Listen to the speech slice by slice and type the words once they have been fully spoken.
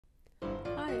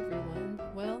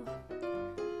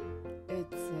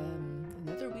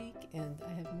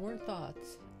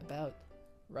thoughts about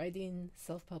writing,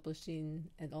 self-publishing,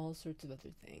 and all sorts of other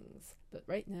things. But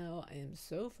right now I am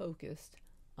so focused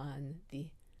on the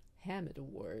Hammett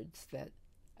Awards that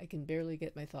I can barely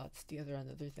get my thoughts together on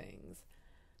other things.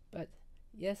 But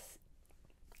yes,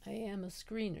 I am a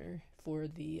screener for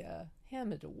the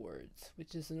Hammett Awards,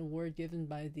 which is an award given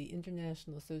by the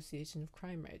International Association of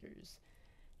Crime Writers.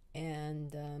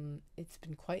 And it's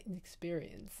been quite an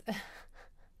experience.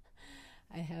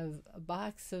 I have a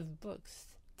box of books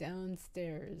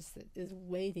downstairs that is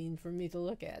waiting for me to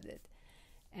look at it.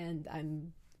 And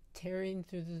I'm tearing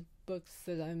through the books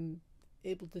that I'm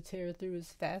able to tear through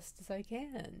as fast as I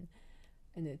can.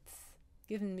 And it's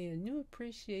given me a new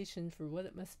appreciation for what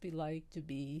it must be like to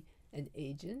be an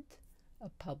agent, a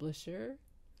publisher,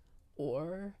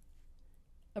 or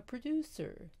a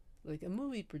producer, like a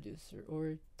movie producer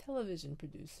or television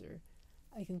producer.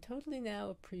 I can totally now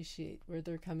appreciate where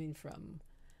they're coming from.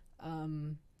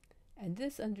 And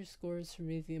this underscores for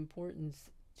me the importance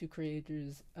to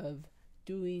creators of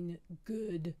doing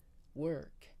good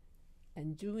work.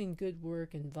 And doing good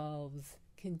work involves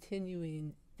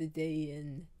continuing the day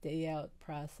in, day out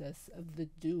process of the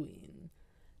doing.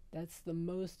 That's the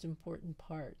most important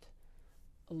part,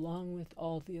 along with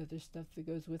all the other stuff that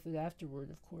goes with it afterward,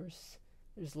 of course.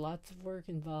 There's lots of work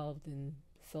involved in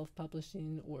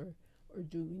self-publishing or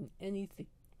doing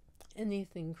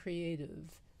anything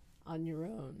creative on your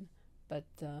own. But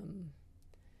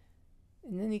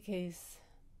in any case,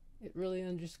 it really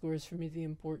underscores for me the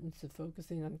importance of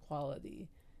focusing on quality.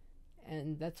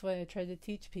 And that's why I try to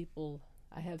teach people.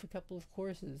 I have a couple of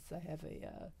courses. I have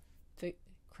a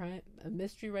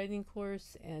mystery writing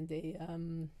course and a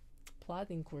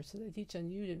plotting course that I teach on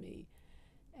Udemy.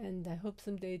 And I hope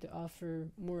someday to offer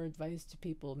more advice to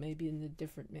people, maybe in a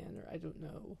different manner. I don't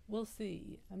know. We'll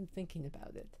see. I'm thinking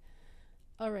about it.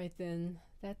 All right, then.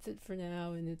 That's it for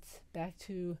now, and it's back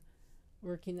to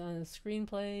working on a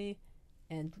screenplay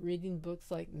and reading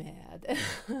books like mad.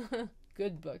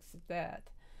 Good books at that.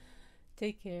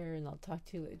 Take care, and I'll talk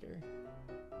to you later.